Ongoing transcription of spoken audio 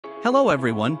Hello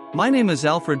everyone, my name is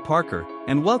Alfred Parker,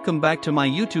 and welcome back to my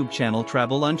YouTube channel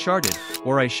Travel Uncharted,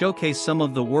 where I showcase some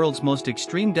of the world's most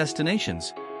extreme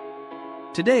destinations.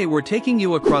 Today we're taking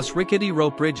you across rickety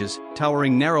rope bridges,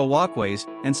 towering narrow walkways,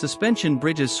 and suspension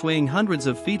bridges swaying hundreds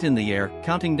of feet in the air,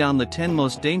 counting down the 10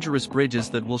 most dangerous bridges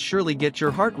that will surely get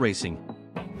your heart racing.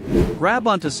 Grab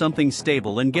onto something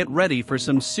stable and get ready for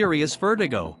some serious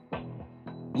vertigo.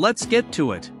 Let's get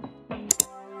to it.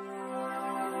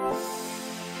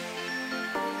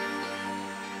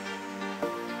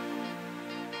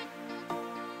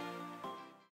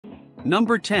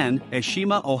 Number 10,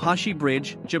 Eshima Ohashi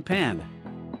Bridge, Japan.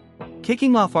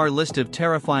 Kicking off our list of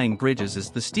terrifying bridges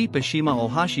is the steep Eshima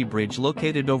Ohashi Bridge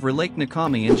located over Lake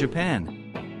Nakami in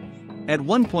Japan. At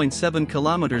 1.7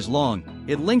 kilometers long,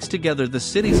 it links together the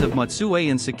cities of Matsue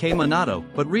and Sakeimanado,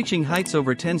 but reaching heights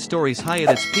over 10 stories high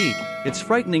at its peak, its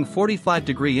frightening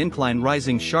 45-degree incline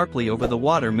rising sharply over the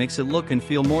water makes it look and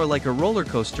feel more like a roller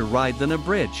coaster ride than a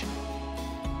bridge.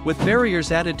 With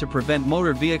barriers added to prevent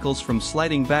motor vehicles from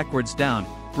sliding backwards down,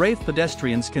 brave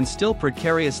pedestrians can still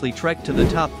precariously trek to the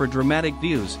top for dramatic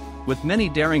views, with many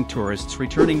daring tourists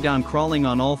returning down crawling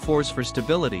on all fours for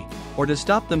stability, or to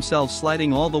stop themselves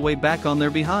sliding all the way back on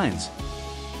their behinds.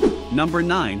 Number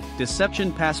 9,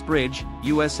 Deception Pass Bridge,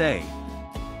 USA.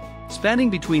 Spanning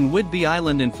between Whidbey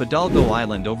Island and Fidalgo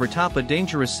Island overtop a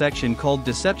dangerous section called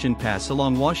Deception Pass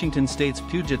along Washington State's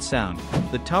Puget Sound,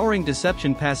 the towering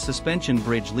Deception Pass suspension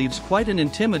bridge leaves quite an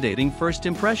intimidating first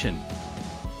impression.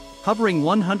 Hovering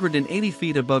 180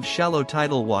 feet above shallow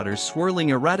tidal waters swirling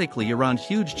erratically around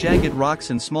huge jagged rocks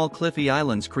and small cliffy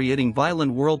islands creating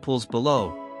violent whirlpools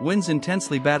below, winds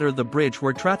intensely batter the bridge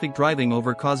where traffic driving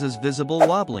over causes visible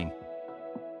wobbling.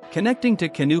 Connecting to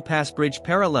Canoe Pass Bridge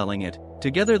paralleling it,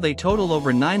 together they total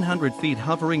over 900 feet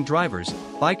hovering drivers,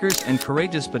 bikers and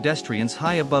courageous pedestrians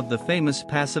high above the famous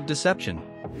Pass of Deception.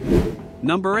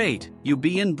 Number 8, U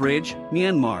Bein Bridge,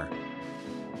 Myanmar.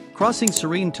 Crossing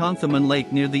serene Tongthaman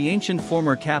Lake near the ancient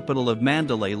former capital of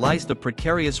Mandalay lies the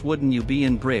precarious wooden U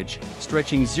Bein Bridge,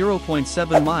 stretching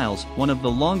 0.7 miles, one of the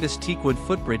longest teakwood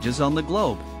footbridges on the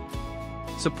globe.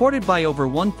 Supported by over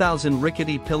 1,000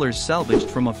 rickety pillars salvaged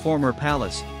from a former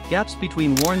palace, gaps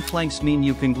between worn planks mean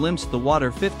you can glimpse the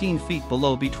water 15 feet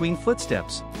below between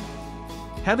footsteps.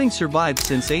 Having survived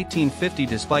since 1850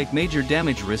 despite major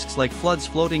damage risks like floods,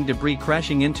 floating debris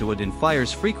crashing into it and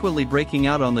fires frequently breaking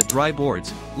out on the dry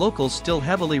boards, locals still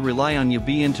heavily rely on U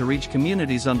Bein to reach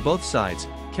communities on both sides,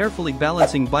 carefully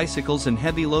balancing bicycles and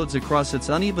heavy loads across its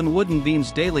uneven wooden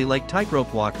beams daily like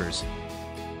tightrope walkers.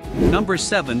 Number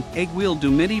 7, Aiguille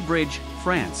du Midi Bridge,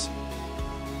 France.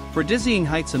 For dizzying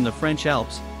heights in the French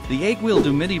Alps, the Aiguille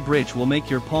du Midi Bridge will make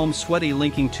your palms sweaty,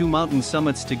 linking two mountain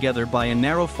summits together by a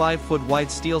narrow 5-foot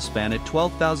wide steel span at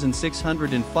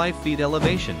 12,605 feet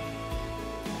elevation.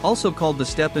 Also called the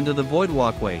Step into the Void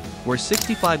Walkway, where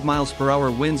 65 miles per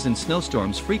hour winds and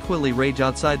snowstorms frequently rage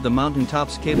outside the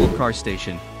mountaintop's cable car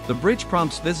station, the bridge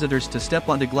prompts visitors to step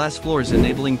onto glass floors,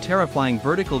 enabling terrifying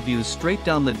vertical views straight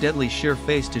down the deadly sheer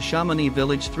face to Chamonix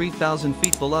Village 3,000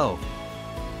 feet below.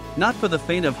 Not for the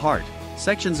faint of heart,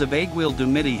 sections of Aiguille du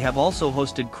Midi have also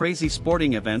hosted crazy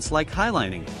sporting events like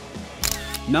highlining.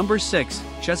 Number 6,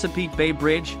 Chesapeake Bay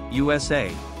Bridge,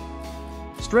 USA.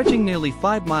 Stretching nearly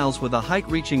 5 miles with a height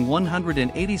reaching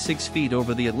 186 feet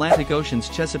over the Atlantic Ocean's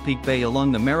Chesapeake Bay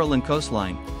along the Maryland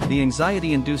coastline, the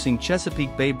anxiety-inducing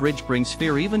Chesapeake Bay Bridge brings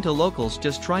fear even to locals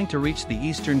just trying to reach the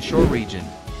eastern shore region.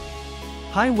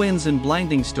 High winds and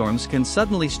blinding storms can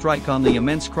suddenly strike on the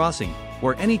immense crossing,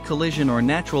 where any collision or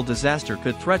natural disaster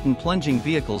could threaten plunging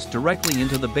vehicles directly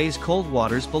into the bay's cold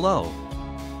waters below.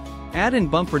 Add in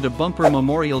bumper-to-bumper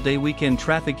Memorial Day weekend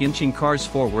traffic inching cars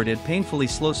forward at painfully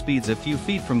slow speeds a few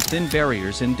feet from thin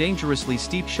barriers and dangerously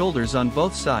steep shoulders on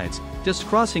both sides, just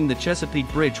crossing the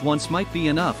Chesapeake Bridge once might be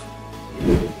enough.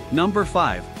 Number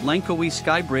 5, Langkawi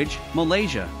Sky Bridge,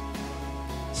 Malaysia.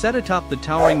 Set atop the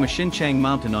towering Mashinchang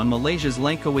Mountain on Malaysia's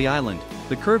Langkawi Island,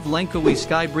 the curved Langkawi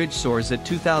Sky Bridge soars at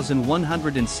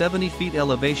 2,170 feet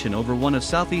elevation over one of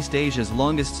Southeast Asia's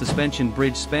longest suspension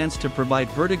bridge spans to provide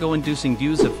vertigo-inducing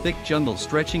views of thick jungle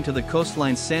stretching to the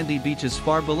coastline's sandy beaches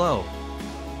far below.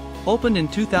 Opened in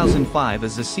 2005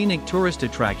 as a scenic tourist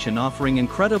attraction offering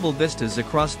incredible vistas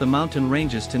across the mountain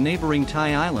ranges to neighboring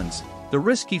Thai islands, the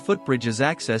risky footbridge is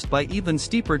accessed by even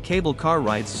steeper cable car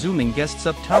rides zooming guests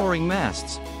up towering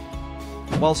masts.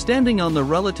 While standing on the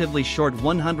relatively short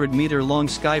 100-meter-long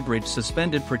sky bridge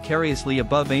suspended precariously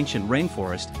above ancient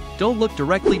rainforest, don't look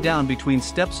directly down between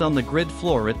steps on the grid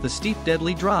floor at the steep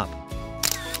deadly drop.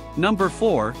 Number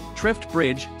 4, Trift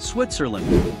Bridge,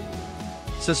 Switzerland.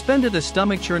 Suspended a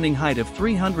stomach-churning height of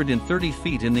 330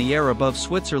 feet in the air above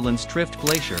Switzerland's Trift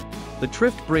Glacier, the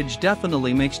Trift Bridge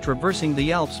definitely makes traversing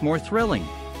the Alps more thrilling.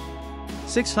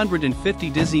 650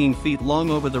 dizzying feet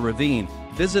long over the ravine,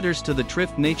 visitors to the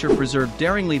Trift Nature Preserve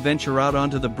daringly venture out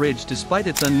onto the bridge despite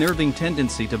its unnerving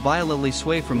tendency to violently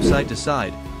sway from side to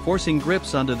side, forcing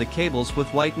grips onto the cables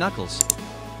with white knuckles.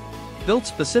 Built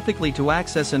specifically to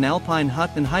access an alpine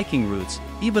hut and hiking routes,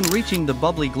 even reaching the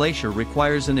bubbly glacier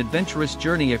requires an adventurous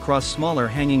journey across smaller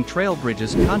hanging trail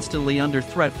bridges constantly under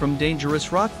threat from dangerous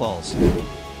rockfalls.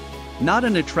 Not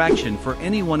an attraction for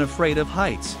anyone afraid of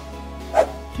heights.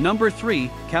 Number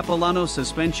 3, Capilano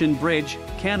Suspension Bridge,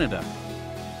 Canada.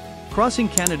 Crossing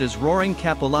Canada's roaring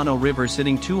Capilano River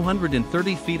sitting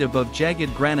 230 feet above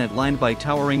jagged granite lined by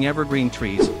towering evergreen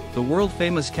trees, the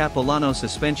world-famous Capilano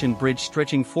Suspension Bridge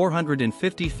stretching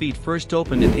 450 feet first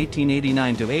opened in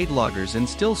 1889 to aid loggers and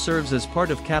still serves as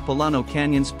part of Capilano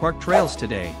Canyon's park trails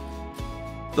today.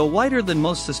 Though wider than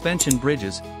most suspension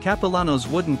bridges, Capilano's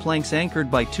wooden planks anchored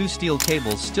by two steel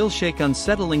cables still shake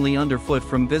unsettlingly underfoot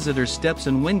from visitors' steps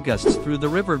and wind gusts through the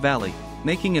river valley,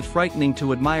 making it frightening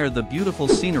to admire the beautiful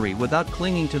scenery without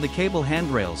clinging to the cable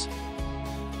handrails.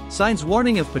 Signs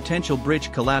warning of potential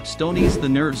bridge collapse don't ease the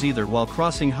nerves either while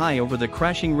crossing high over the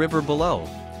crashing river below.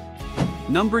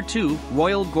 Number 2,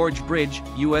 Royal Gorge Bridge,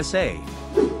 USA.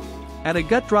 At a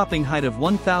gut-dropping height of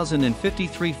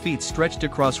 1,053 feet stretched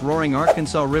across roaring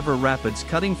Arkansas River rapids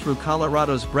cutting through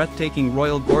Colorado's breathtaking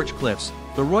Royal Gorge cliffs,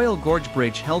 the Royal Gorge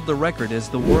Bridge held the record as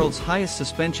the world's highest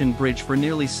suspension bridge for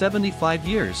nearly 75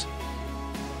 years.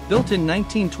 Built in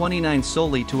 1929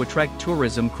 solely to attract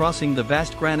tourism crossing the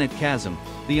vast granite chasm,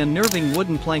 the unnerving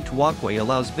wooden planked walkway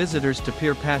allows visitors to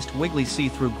peer past wiggly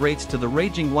see-through grates to the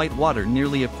raging white water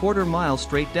nearly a quarter-mile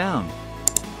straight down.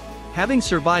 Having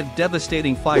survived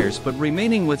devastating fires but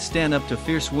remaining withstand up to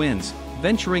fierce winds,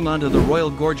 venturing onto the Royal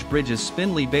Gorge Bridge's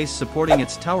spindly base supporting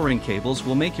its towering cables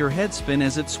will make your head spin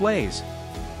as it sways.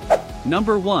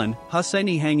 Number 1,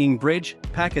 Hussaini Hanging Bridge,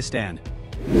 Pakistan.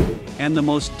 And the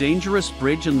most dangerous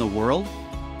bridge in the world?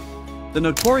 The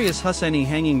notorious Hussaini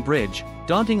Hanging Bridge,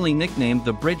 dauntingly nicknamed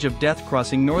the Bridge of Death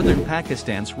crossing northern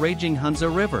Pakistan's raging Hunza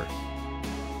River.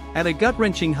 At a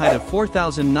gut-wrenching height of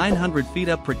 4,900 feet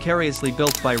up precariously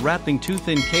built by wrapping two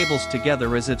thin cables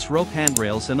together as its rope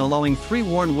handrails and allowing three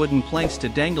worn wooden planks to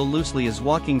dangle loosely as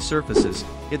walking surfaces,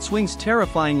 it swings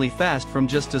terrifyingly fast from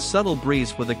just a subtle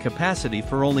breeze with a capacity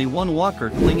for only one walker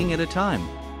clinging at a time.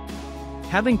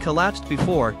 Having collapsed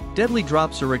before, deadly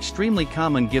drops are extremely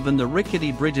common given the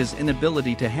rickety bridge's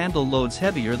inability to handle loads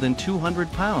heavier than 200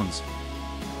 pounds.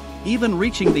 Even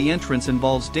reaching the entrance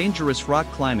involves dangerous rock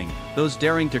climbing, those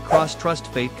daring to cross trust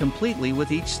fate completely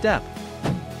with each step.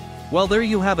 Well, there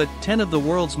you have it, 10 of the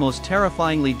world's most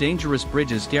terrifyingly dangerous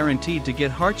bridges guaranteed to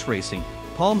get hearts racing,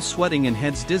 palms sweating and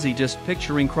heads dizzy just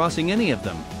picturing crossing any of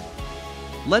them.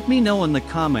 Let me know in the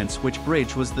comments which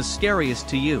bridge was the scariest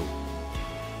to you.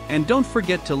 And don't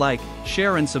forget to like,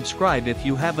 share and subscribe if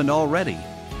you haven't already.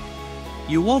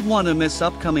 You won't want to miss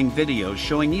upcoming videos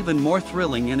showing even more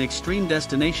thrilling and extreme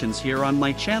destinations here on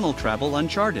my channel Travel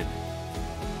Uncharted.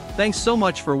 Thanks so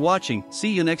much for watching, see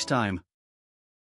you next time.